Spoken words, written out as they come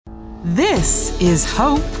This is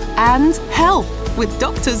Hope and Help with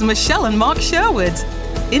Doctors Michelle and Mark Sherwood.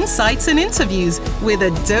 Insights and interviews with a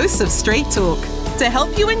dose of straight talk to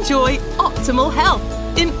help you enjoy optimal health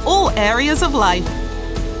in all areas of life.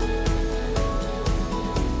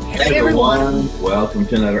 Hey everyone, welcome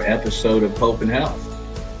to another episode of Hope and Health.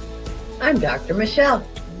 I'm Dr. Michelle.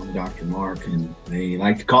 I'm Dr. Mark, and they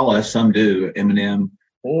like to call us, some do, M&M.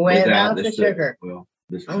 Without the sugar. Well,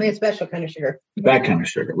 only a special kind of sugar. That kind of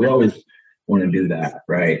sugar. We always want to do that,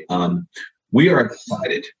 right? We are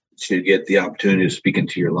excited to get the opportunity to speak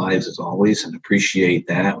into your lives as always, and appreciate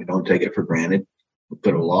that. We don't take it for granted. We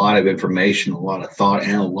put a lot of information, a lot of thought,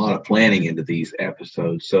 and a lot of planning into these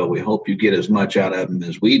episodes. So we hope you get as much out of them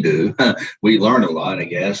as we do. We learn a lot, I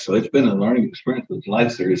guess. So it's been a learning experience with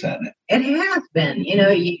Life Series, hasn't it? It has been. You know,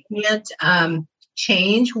 you can't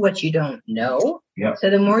change what you don't know. Yep. So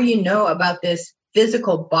the more you know about this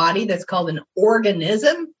physical body that's called an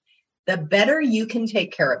organism, the better you can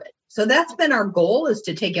take care of it. So that's been our goal, is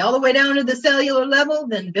to take it all the way down to the cellular level,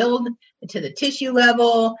 then build to the tissue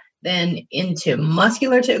level, then into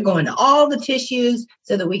muscular, to go into all the tissues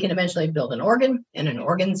so that we can eventually build an organ and an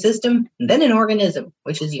organ system, and then an organism,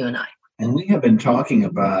 which is you and I. And we have been talking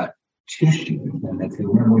about tissue. And if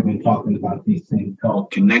you remember, we've been talking about these things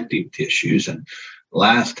called connective tissues. And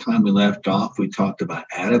last time we left off, we talked about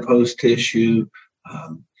adipose tissue,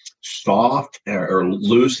 soft or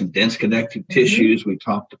loose and dense connective tissues. We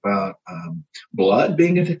talked about blood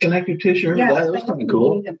being a connective tissue. Yeah, that was kind of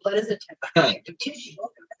cool. The blood is a connective tissue.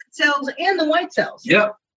 Cells and the white cells.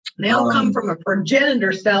 Yep. They all come from a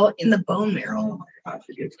progenitor cell in the bone marrow. Oh my gosh,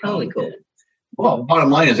 it gets Totally cool. Well, bottom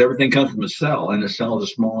line is everything comes from a cell, and a cell is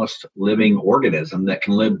the smallest living organism that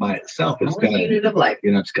can live by itself. It's got a unit of life.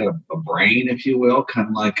 It's got a brain, if you will, kind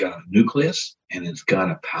of like a nucleus, and it's got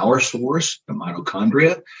a power source, the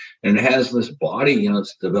mitochondria, and it has this body.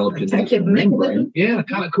 It's developed into this membrane. Yeah,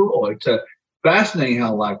 kind of cool. It's fascinating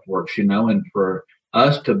how life works, and for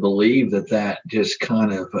us to believe that just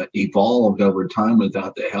kind of evolved over time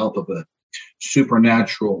without the help of a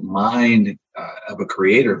supernatural mind of a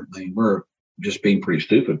creator. I mean, we're just being pretty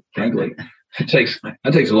stupid, frankly. It takes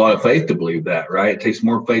a lot of faith to believe that, right? It takes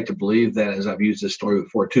more faith to believe that, as I've used this story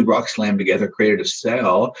before, two rocks slammed together, created a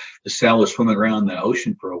cell. The cell was swimming around the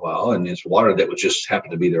ocean for a while, and it's water that was just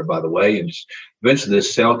happened to be there, by the way. And just eventually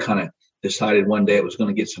this cell kind of decided one day it was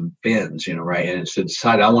going to get some fins, right? And it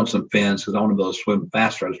decided, I want some fins because I want to be able to swim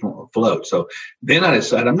faster. I just want to float. So then I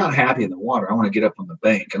decided, I'm not happy in the water. I want to get up on the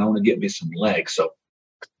bank, and I want to get me some legs. So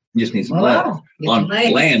you just need some legs on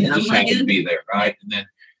land that just happened to be there, right? And then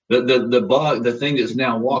the bug, the thing that's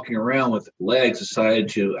now walking around with legs, decided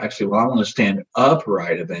to actually, I want to stand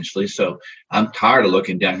upright eventually. So I'm tired of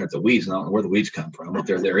looking down here at the weeds, and I don't know where the weeds come from, but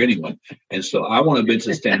they're there anyway. And so I want to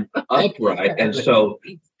eventually stand upright. And so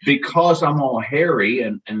because I'm all hairy,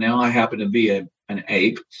 and now I happen to be an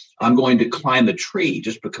ape, I'm going to climb the tree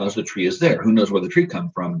just because the tree is there. Who knows where the tree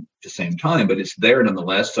come from at the same time, but it's there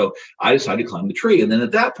nonetheless. So I decided to climb the tree. And then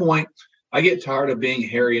at that point, I get tired of being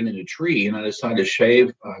hairy and in a tree, and I decide to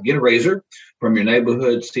shave, get a razor from your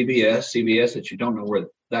neighborhood CVS that you don't know where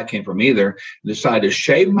that came from either. Decide to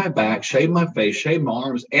shave my back, shave my face, shave my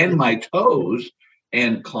arms and my toes,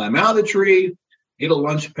 and climb out of the tree, get a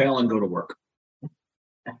lunch pail, and go to work.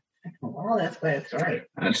 Oh, that's right.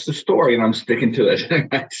 That's the story, and I'm sticking to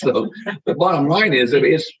it. So the bottom line is,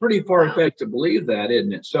 it's pretty far-fetched to believe that,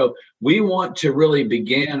 isn't it? So we want to really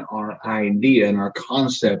begin our idea and our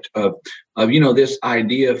concept of this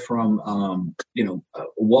idea from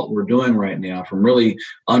what we're doing right now, from really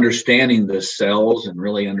understanding the cells and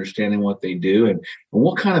really understanding what they do. And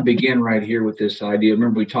we'll kind of begin right here with this idea.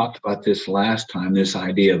 Remember, we talked about this last time, this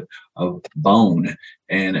idea of bone.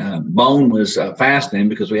 And bone was fascinating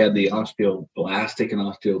because we had the osteoblastic and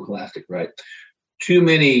osteoclastic, right? Too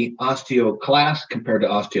many osteoclasts compared to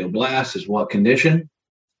osteoblasts is what condition?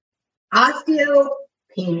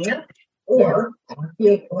 Osteopenia, or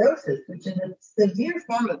osteoporosis, which is a severe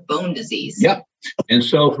form of bone disease. Yep. And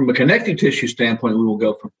so from a connective tissue standpoint, we will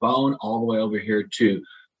go from bone all the way over here to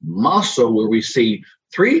muscle, where we see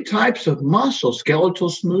three types of muscle: skeletal,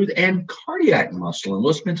 smooth, and cardiac muscle. And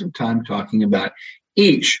we'll spend some time talking about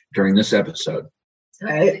each during this episode.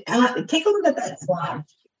 Take a look at that slide.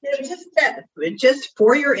 Just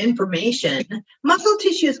for your information, muscle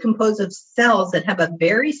tissue is composed of cells that have a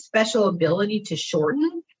very special ability to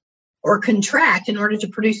shorten or contract in order to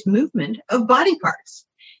produce movement of body parts.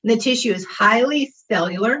 And the tissue is highly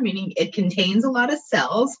cellular, meaning it contains a lot of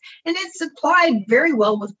cells, and it's supplied very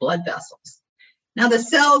well with blood vessels. Now, the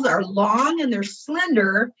cells are long and they're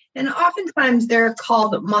slender, and oftentimes they're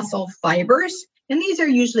called muscle fibers, And these are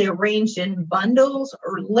usually arranged in bundles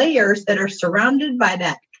or layers that are surrounded by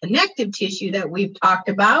that connective tissue that we've talked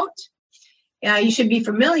about. You should be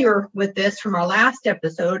familiar with this from our last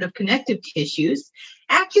episode of connective tissues.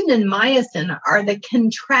 Actin and myosin are the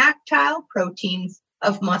contractile proteins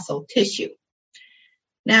of muscle tissue.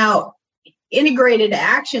 Now, integrated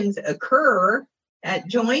actions occur at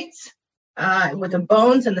joints with the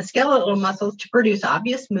bones and the skeletal muscles to produce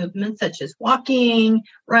obvious movements such as walking,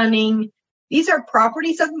 running. These are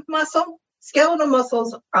properties of muscle. Skeletal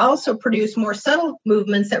muscles also produce more subtle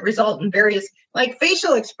movements that result in various, like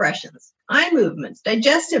facial expressions, eye movements,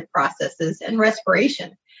 digestive processes, and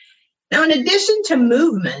respiration. Now, in addition to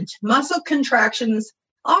movement, muscle contractions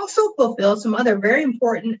also fulfill some other very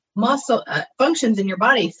important muscle functions in your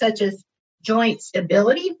body, such as joint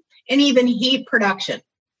stability and even heat production.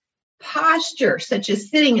 Posture, such as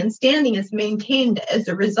sitting and standing, is maintained as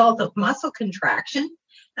a result of muscle contraction.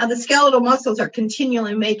 Now, the skeletal muscles are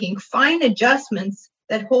continually making fine adjustments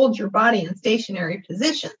that hold your body in stationary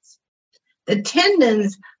positions. The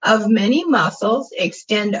tendons of many muscles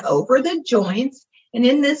extend over the joints, and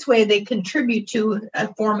in this way, they contribute to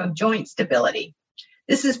a form of joint stability.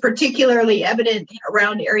 This is particularly evident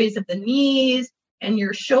around areas of the knees and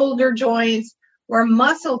your shoulder joints, where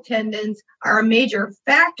muscle tendons are a major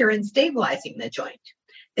factor in stabilizing the joint.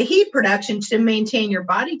 The heat production to maintain your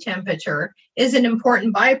body temperature is an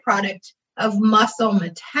important byproduct of muscle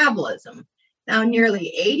metabolism. Now,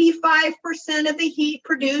 nearly 85% of the heat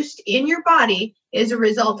produced in your body is a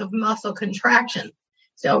result of muscle contraction.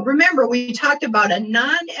 So remember, we talked about a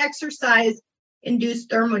non-exercise induced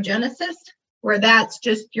thermogenesis, where that's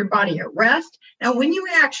just your body at rest. Now, when you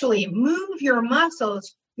actually move your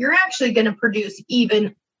muscles, you're actually going to produce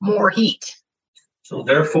even more heat. So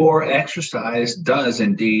therefore, exercise does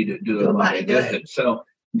indeed do a body good. So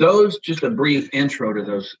those, just a brief intro to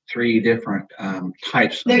those three different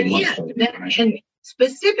types of muscle. Right? And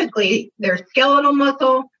specifically, there's skeletal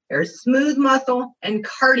muscle, there's smooth muscle, and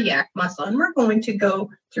cardiac muscle. And we're going to go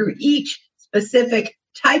through each specific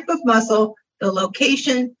type of muscle, the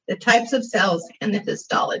location, the types of cells, and the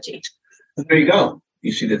histology. There you go.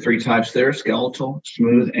 You see the three types there: skeletal,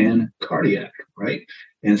 smooth, and cardiac, right?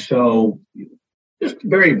 And so just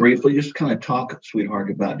very briefly, just kind of talk,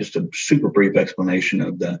 sweetheart, about just a super brief explanation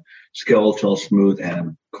of the skeletal, smooth,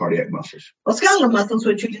 and cardiac muscles. Well, skeletal muscles,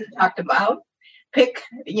 which we just talked about,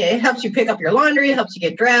 it helps you pick up your laundry, it helps you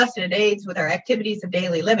get dressed, and it aids with our activities of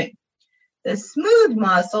daily living. The smooth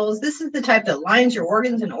muscles, this is the type that lines your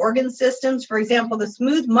organs and organ systems. For example, the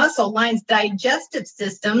smooth muscle lines digestive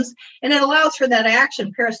systems, and it allows for that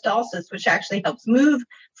action, peristalsis, which actually helps move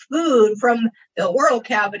food from the oral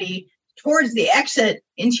cavity towards the exit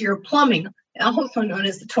into your plumbing, also known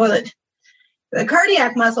as the toilet. The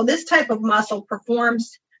cardiac muscle, this type of muscle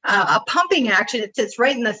performs a pumping action. It sits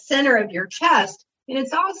right in the center of your chest, and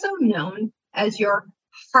it's also known as your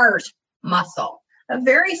heart muscle, a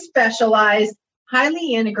very specialized,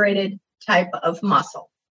 highly integrated type of muscle.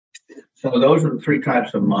 So those are the three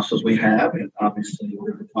types of muscles we have. And obviously,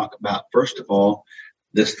 we're going to talk about, first of all,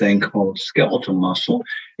 this thing called skeletal muscle.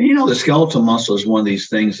 And you know, the skeletal muscle is one of these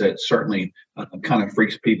things that certainly kind of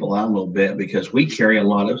freaks people out a little bit, because we carry a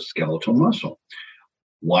lot of skeletal muscle.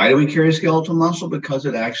 Why do we carry skeletal muscle? Because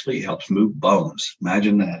it actually helps move bones.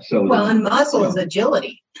 Imagine that. So, well, and muscle is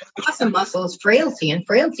agility. Awesome muscle is frailty, and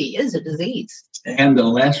frailty is a disease. And the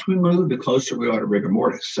less we move, the closer we are to rigor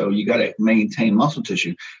mortis. So you got to maintain muscle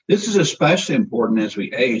tissue. This is especially important as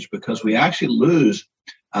we age, because we actually lose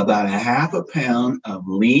about 0.5 pound of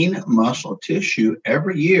lean muscle tissue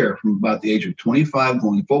every year from about the age of 25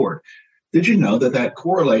 going forward. Did you know that that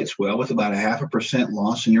correlates well with about 0.5%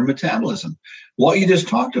 loss in your metabolism? What you just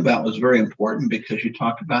talked about was very important, because you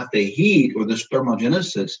talked about the heat, or this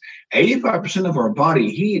thermogenesis. 85% of our body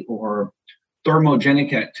heat or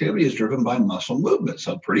thermogenic activity is driven by muscle movement.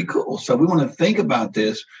 So pretty cool. So we want to think about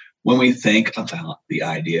this when we think about the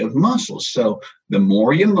idea of muscles. So the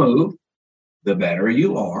more you move, the better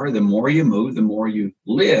you are. The more you move, the more you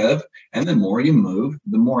live. And the more you move,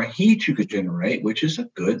 the more heat you could generate, which is a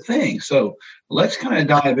good thing. So let's kind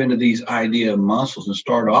of dive into these idea of muscles and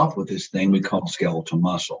start off with this thing we call skeletal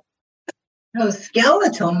muscle. So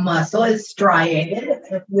skeletal muscle is striated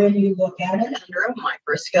when you look at it under a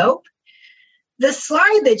microscope. The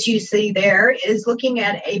slide that you see there is looking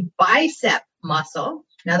at a bicep muscle.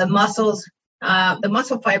 Now the muscle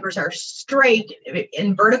fibers are straight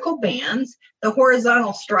in vertical bands. The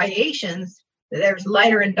horizontal striations, there's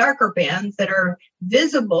lighter and darker bands that are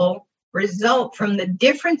visible, result from the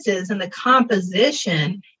differences in the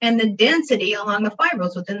composition and the density along the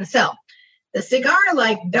fibrils within the cell. The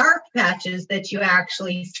cigar-like dark patches that you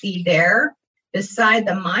actually see there, beside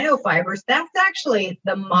the myofibers, that's actually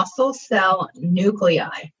the muscle cell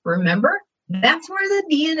nuclei. Remember? That's where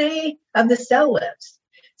the DNA of the cell lives.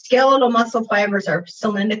 Skeletal muscle fibers are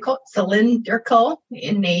cylindrical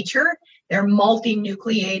in nature. They're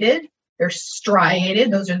multinucleated. They're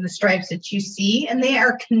striated. Those are the stripes that you see. And they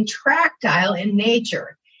are contractile in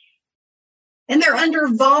nature. And they're under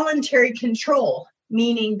voluntary control,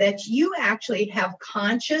 meaning that you actually have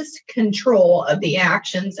conscious control of the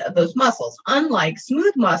actions of those muscles, unlike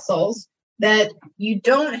smooth muscles that you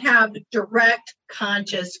don't have direct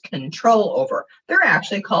conscious control over. They're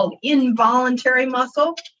actually called involuntary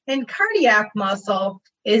muscle, and cardiac muscle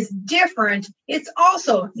is different. It's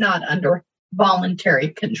also not under voluntary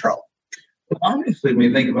control. Well, obviously, when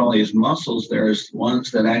you think of all these muscles, there's ones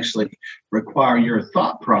that actually require your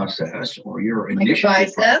thought process or your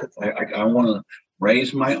initiative process. I want to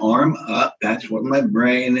raise my arm up. That's what my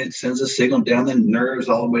brain, it sends a signal down the nerves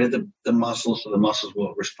all the way to the muscles, so the muscles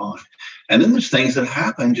will respond. And then there's things that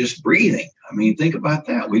happen just breathing. I mean, think about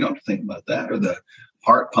that. We don't think about that. Or the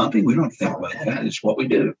heart pumping, we don't think about that. It's what we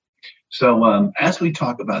do. So as we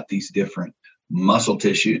talk about these different muscle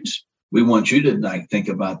tissues, we want you to think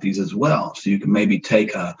about these as well. So you can maybe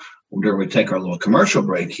take our little commercial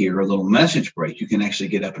break here, a little message break. You can actually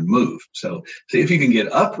get up and move. So see if you can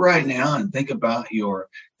get up right now and think about your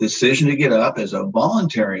decision to get up as a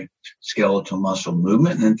voluntary skeletal muscle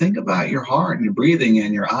movement. And then think about your heart and your breathing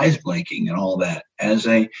and your eyes blinking and all that as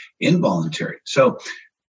a involuntary. So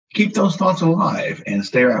keep those thoughts alive and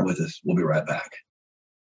stay right with us. We'll be right back.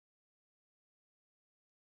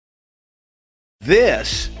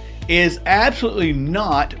 This is absolutely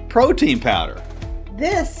not protein powder.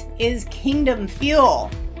 This is Kingdom Fuel,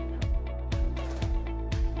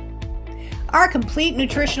 our complete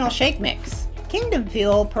nutritional shake mix. Kingdom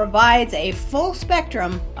Fuel provides a full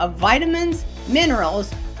spectrum of vitamins,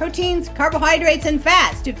 minerals, proteins, carbohydrates, and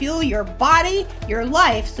fats to fuel your body, your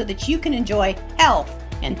life, so that you can enjoy health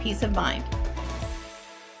and peace of mind.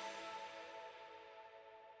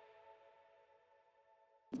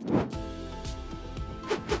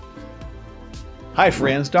 Hi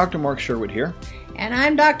friends, Dr. Mark Sherwood here. And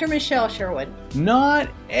I'm Dr. Michelle Sherwood. Not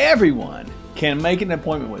everyone can make an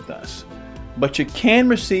appointment with us, but you can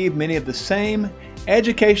receive many of the same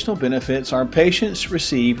educational benefits our patients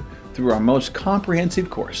receive through our most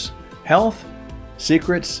comprehensive course, Health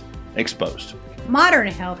Secrets Exposed. Modern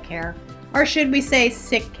healthcare, or should we say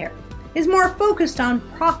sick care, is more focused on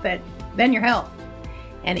profit than your health.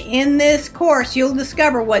 And in this course, you'll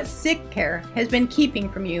discover what sick care has been keeping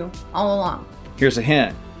from you all along. Here's a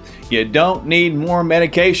hint. You don't need more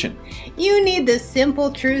medication. You need the simple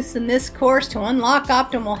truths in this course to unlock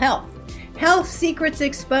optimal health. Health Secrets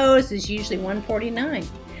Exposed is usually $149.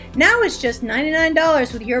 Now it's just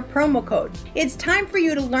 $99 with your promo code. It's time for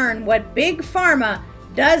you to learn what Big Pharma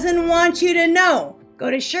doesn't want you to know. Go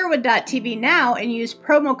to Sherwood.tv now and use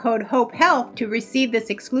promo code HOPEHEALTH to receive this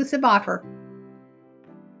exclusive offer.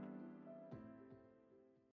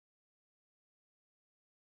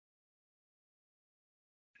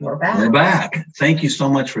 We're back. We're back. Thank you so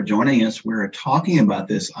much for joining us. We're talking about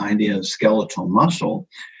this idea of skeletal muscle.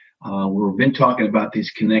 We've been talking about these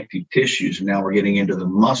connective tissues, and now we're getting into the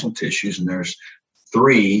muscle tissues, and there's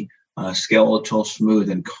three, skeletal, smooth,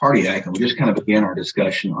 and cardiac. And we just kind of began our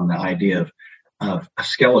discussion on the idea of a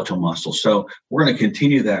skeletal muscle. So we're going to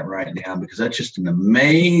continue that right now because that's just an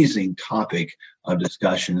amazing topic of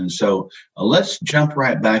discussion. And so let's jump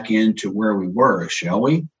right back into where we were, shall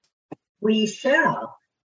we? We shall.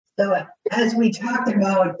 So as we talked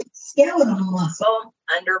about skeletal muscle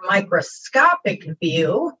under microscopic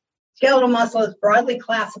view, skeletal muscle is broadly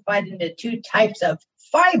classified into two types of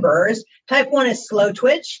fibers. Type 1 is slow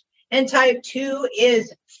twitch, and type 2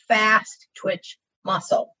 is fast twitch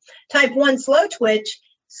muscle. Type 1 slow twitch,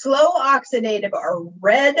 slow oxidative or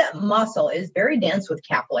red muscle is very dense with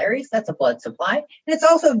capillaries. That's a blood supply. And it's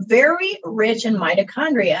also very rich in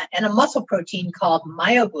mitochondria and a muscle protein called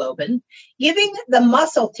myoglobin, giving the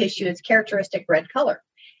muscle tissue its characteristic red color.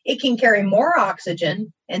 It can carry more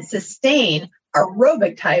oxygen and sustain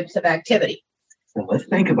aerobic types of activity. So let's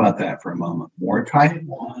think about that for a moment. More type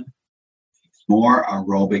 1, more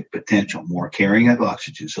aerobic potential, more carrying of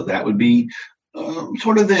oxygen. So that would be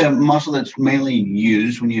sort of the muscle that's mainly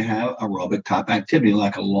used when you have aerobic type activity,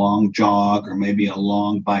 like a long jog or maybe a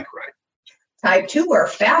long bike ride. Type 2 or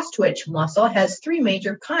fast twitch muscle has three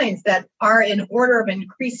major kinds that are in order of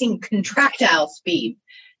increasing contractile speed.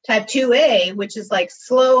 Type 2A, which is like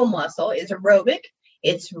slow muscle, is aerobic.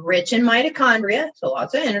 It's rich in mitochondria, so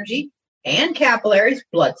lots of energy, and capillaries,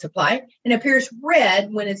 blood supply, and appears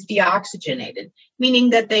red when it's deoxygenated,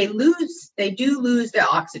 meaning that they do lose the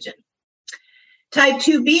oxygen. Type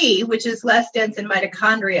 2B, which is less dense in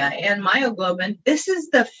mitochondria and myoglobin, this is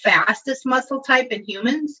the fastest muscle type in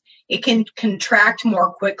humans. It can contract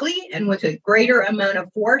more quickly and with a greater amount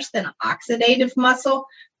of force than oxidative muscle,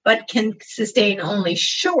 but can sustain only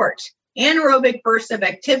short anaerobic bursts of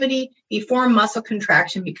activity before muscle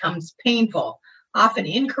contraction becomes painful, often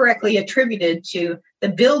incorrectly attributed to the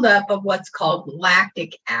buildup of what's called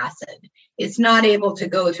lactic acid. It's not able to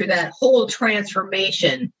go through that whole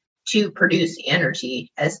transformation to produce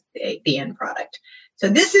energy as the end product. So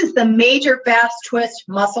this is the major fast twitch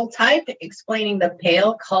muscle type, explaining the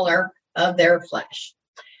pale color of their flesh.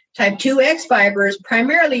 Type 2X fibers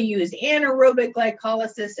primarily use anaerobic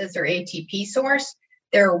glycolysis as their ATP source.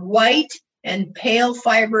 They're white and pale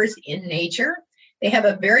fibers in nature. They have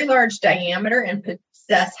a very large diameter and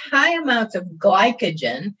possess high amounts of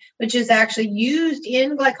glycogen, which is actually used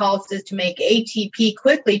in glycolysis to make ATP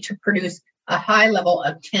quickly to produce a high level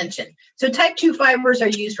of tension. So type 2 fibers are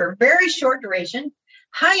used for very short duration,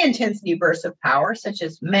 high intensity bursts of power, such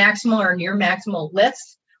as maximal or near maximal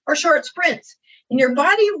lifts or short sprints. And your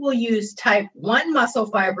body will use type 1 muscle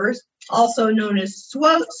fibers, also known as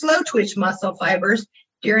slow twitch muscle fibers,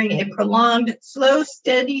 during a prolonged, slow,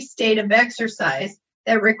 steady state of exercise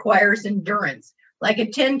that requires endurance, like a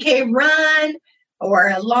 10K run or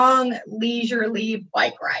a long, leisurely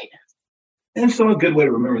bike ride. And so a good way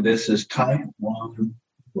to remember this is type 1,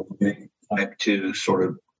 type 2, sort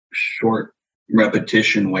of short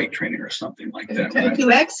repetition weight training or something like that. Type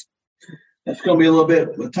 2X? That's going to be a little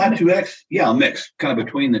bit, with type 2X, a mix, kind of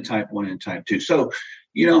between the type 1 and type 2. So,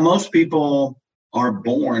 most people are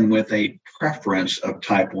born with a preference of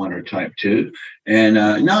type 1 or type 2. And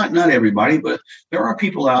not everybody, but there are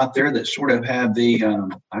people out there that sort of have the,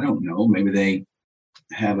 maybe they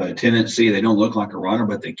have a tendency, they don't look like a runner,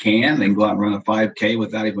 but they can go out and run a 5K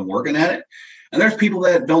without even working at it. And there's people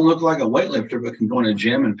that don't look like a weightlifter, but can go in a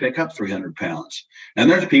gym and pick up 300 pounds.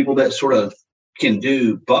 And there's people that sort of can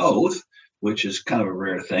do both, which is kind of a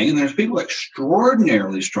rare thing. And there's people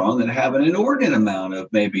extraordinarily strong that have an inordinate amount of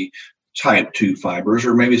maybe type 2 fibers,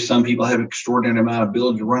 or maybe some people have extraordinary amount of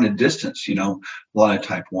ability to run a distance, a lot of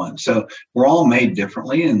type 1. So we're all made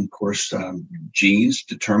differently. And of course, genes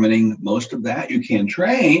determining most of that. You can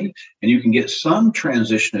train and you can get some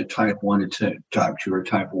transition of type 1 to type 2 or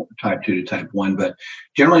type 2 to type 1. But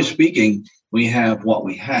generally speaking, we have what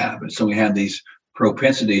we have. And so we have these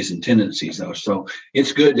propensities and tendencies, though. So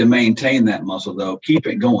it's good to maintain that muscle, though. Keep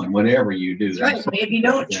it going, whatever you do. That's right. If you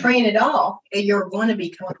don't train at all, you're going to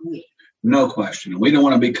become weak. No question. We don't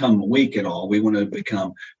want to become weak at all. We want to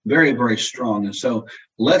become very, very strong. And so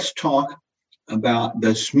let's talk about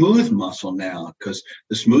the smooth muscle now, because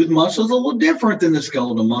the smooth muscle is a little different than the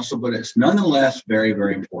skeletal muscle, but it's nonetheless very,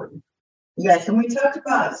 very important. Yes, and we talked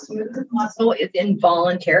about smooth muscle is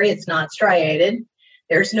involuntary. It's not striated.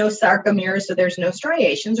 There's no sarcomeres, so there's no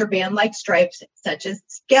striations or band-like stripes, such as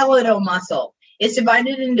skeletal muscle. It's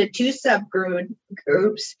divided into two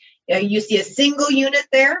subgroups. You see a single unit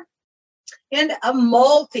there and a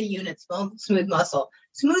multi-unit smooth muscle.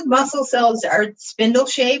 Smooth muscle cells are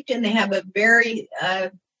spindle-shaped, and they have a very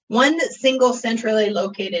one single centrally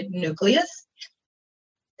located nucleus.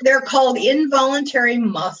 They're called involuntary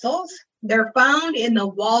muscles. They're found in the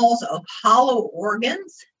walls of hollow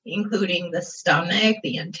organs, including the stomach,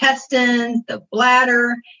 the intestines, the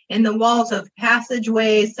bladder, and the walls of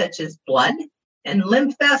passageways such as blood and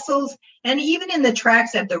lymph vessels, and even in the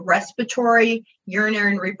tracts of the respiratory,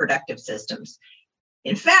 urinary, and reproductive systems.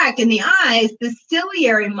 In fact, in the eyes, the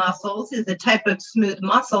ciliary muscles is a type of smooth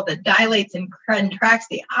muscle that dilates and contracts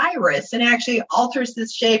the iris and actually alters the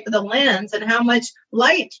shape of the lens and how much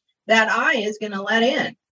light that eye is going to let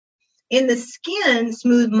in. In the skin,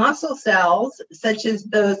 smooth muscle cells, such as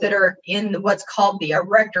those that are in what's called the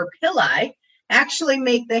erector pili, actually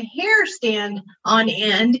make the hair stand on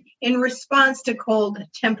end in response to cold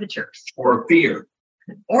temperatures. Or fear.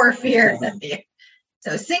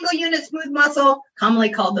 So single unit smooth muscle, commonly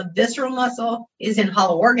called the visceral muscle, is in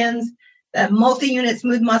hollow organs. The multi-unit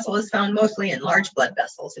smooth muscle is found mostly in large blood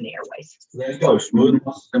vessels in the airways. There you go. Smooth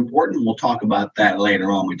muscle is important. We'll talk about that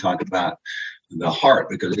later on. We talk about the heart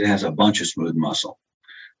because it has a bunch of smooth muscle.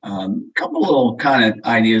 Couple little kind of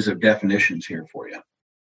ideas of definitions here for you.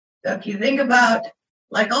 So if you think about,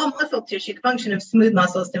 like all muscle tissue, the function of smooth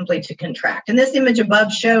muscle is simply to contract. And this image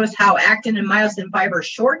above shows how actin and myosin fibers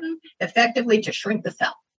shorten effectively to shrink the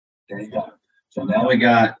cell. There you go. So now we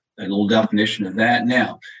got a little definition of that.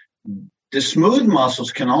 Now, the smooth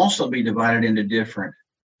muscles can also be divided into different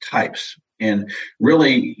types. And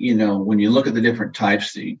really, when you look at the different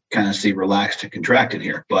types, you kind of see relaxed to contracted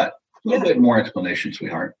here. But A little bit more explanation,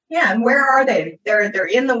 sweetheart. Yeah, and where are they? They're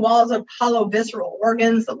in the walls of hollow visceral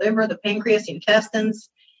organs, the liver, the pancreas, the intestines,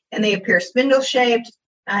 and they appear spindle-shaped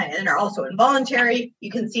and are also involuntary. You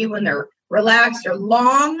can see when they're relaxed or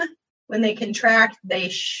long. When they contract, they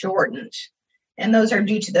shorten. And those are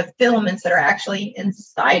due to the filaments that are actually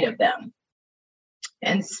inside of them.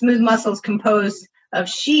 And smooth muscles compose of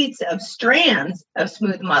sheets of strands of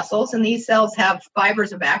smooth muscles, and these cells have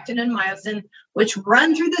fibers of actin and myosin, which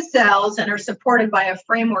run through the cells and are supported by a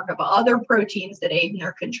framework of other proteins that aid in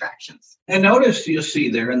their contractions. And notice you'll see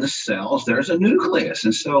there in the cells, there's a nucleus.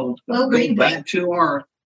 And so going back to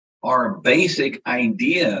our basic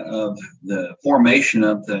idea of the formation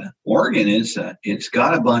of the organ is it's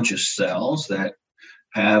got a bunch of cells that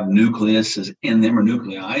have nucleuses in them or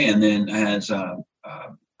nuclei, and then has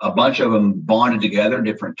a bunch of them bonded together,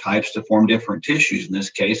 different types to form different tissues. In this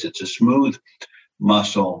case, it's a smooth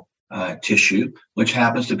muscle tissue, which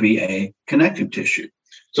happens to be a connective tissue.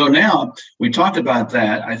 So now we talked about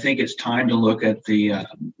that. I think it's time to look at the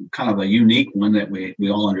kind of a unique one that we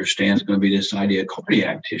all understand is going to be this idea of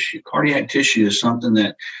cardiac tissue. Cardiac tissue is something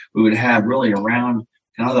that we would have really around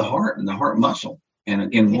kind of the heart and the heart muscle. And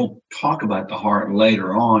again, we'll talk about the heart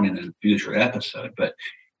later on in a future episode, but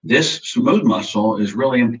this smooth muscle is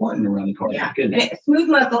really important around the cardiac. Yeah. Smooth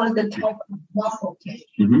muscle is the type of muscle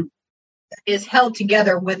tissue that is held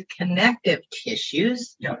together with connective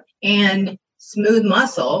tissues. Yep. And smooth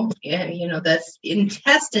muscle, the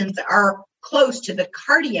intestines are close to the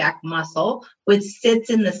cardiac muscle, which sits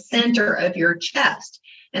in the center of your chest.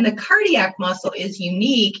 And the cardiac muscle is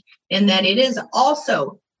unique in that it is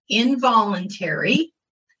also involuntary,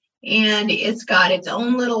 and it's got its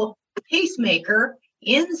own little pacemaker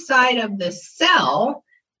inside of the cell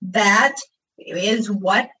that is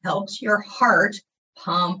what helps your heart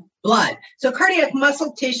pump blood. So cardiac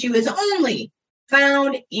muscle tissue is only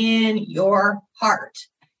found in your heart,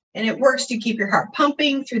 and it works to keep your heart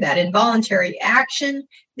pumping through that involuntary action.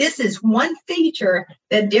 This is one feature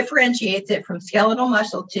that differentiates it from skeletal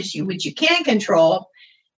muscle tissue, which you can control.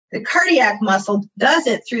 The cardiac muscle does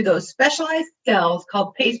it through those specialized cells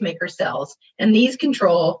called pacemaker cells, and these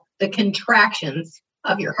control the contractions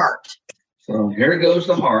of your heart. So here goes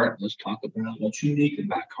the heart. Let's talk about what's unique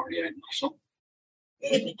about cardiac muscle.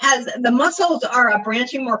 It has, the muscles are a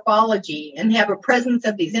branching morphology and have a presence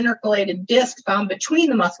of these intercalated discs found between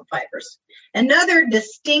the muscle fibers. Another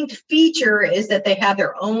distinct feature is that they have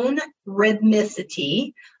their own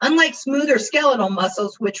rhythmicity. Unlike smoother skeletal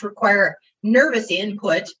muscles, which require nervous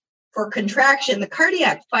input for contraction, the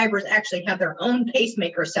cardiac fibers actually have their own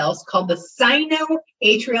pacemaker cells called the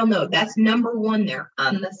sinoatrial node. That's number 1 there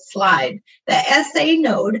on the slide. The SA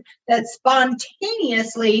node that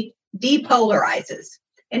spontaneously depolarizes.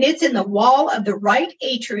 And it's in the wall of the right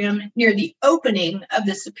atrium near the opening of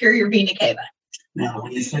the superior vena cava. Now,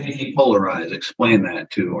 when you say depolarize, explain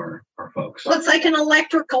that to our folks. Well, it's like an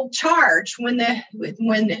electrical charge when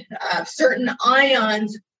certain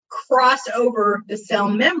ions cross over the cell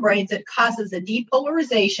membranes. It causes a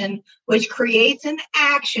depolarization, which creates an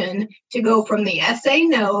action to go from the SA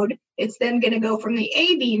node. It's then going to go from the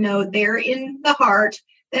AB node there in the heart.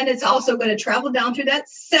 Then it's also going to travel down through that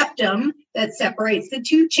septum that separates the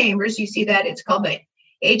two chambers. You see that it's called the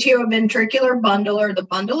atrioventricular bundle, or the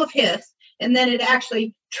bundle of His. And then it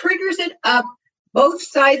actually triggers it up both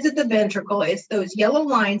sides of the ventricle. It's those yellow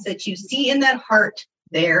lines that you see in that heart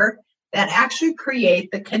there that actually create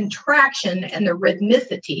the contraction and the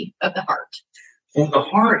rhythmicity of the heart. Well, the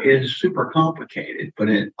heart is super complicated, but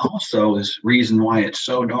it also is reason why it's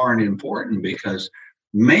so darn important, because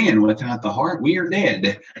man, without the heart, we are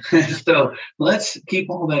dead. So let's keep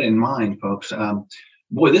all that in mind, folks.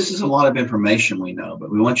 Boy, this is a lot of information we know,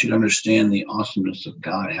 but we want you to understand the awesomeness of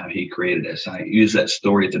God, how he created us. I used that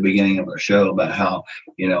story at the beginning of our show about how,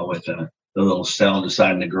 with the little cell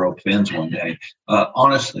deciding to grow fins one day.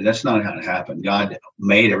 Honestly, that's not how it happened. God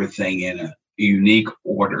made everything in a unique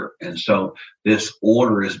order. And so this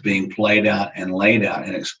order is being played out and laid out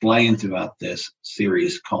and explained throughout this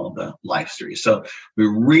series called the Life Series. So we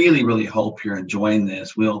really, really hope you're enjoying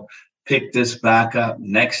this. We'll pick this back up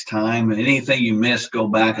next time. Anything you missed, go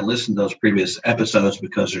back and listen to those previous episodes,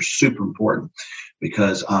 because they're super important.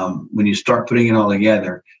 Because when you start putting it all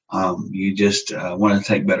together, you just want to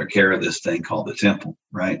take better care of this thing called the temple,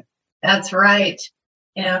 right? That's right.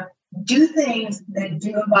 Do things that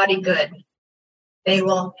do a body good. They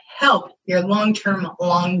will help your long-term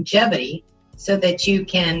longevity so that you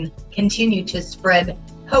can continue to spread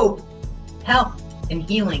hope, health, and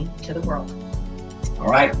healing to the world. All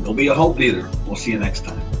right. Don't be a hope leader. We'll see you next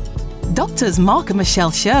time. Doctors Mark and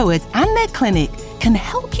Michelle Sherwood and their clinic can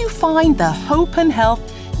help you find the hope and health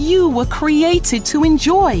you were created to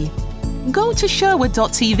enjoy. Go to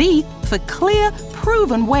Sherwood.tv for clear,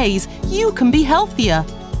 proven ways you can be healthier.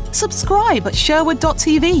 Subscribe at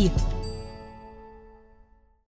Sherwood.tv.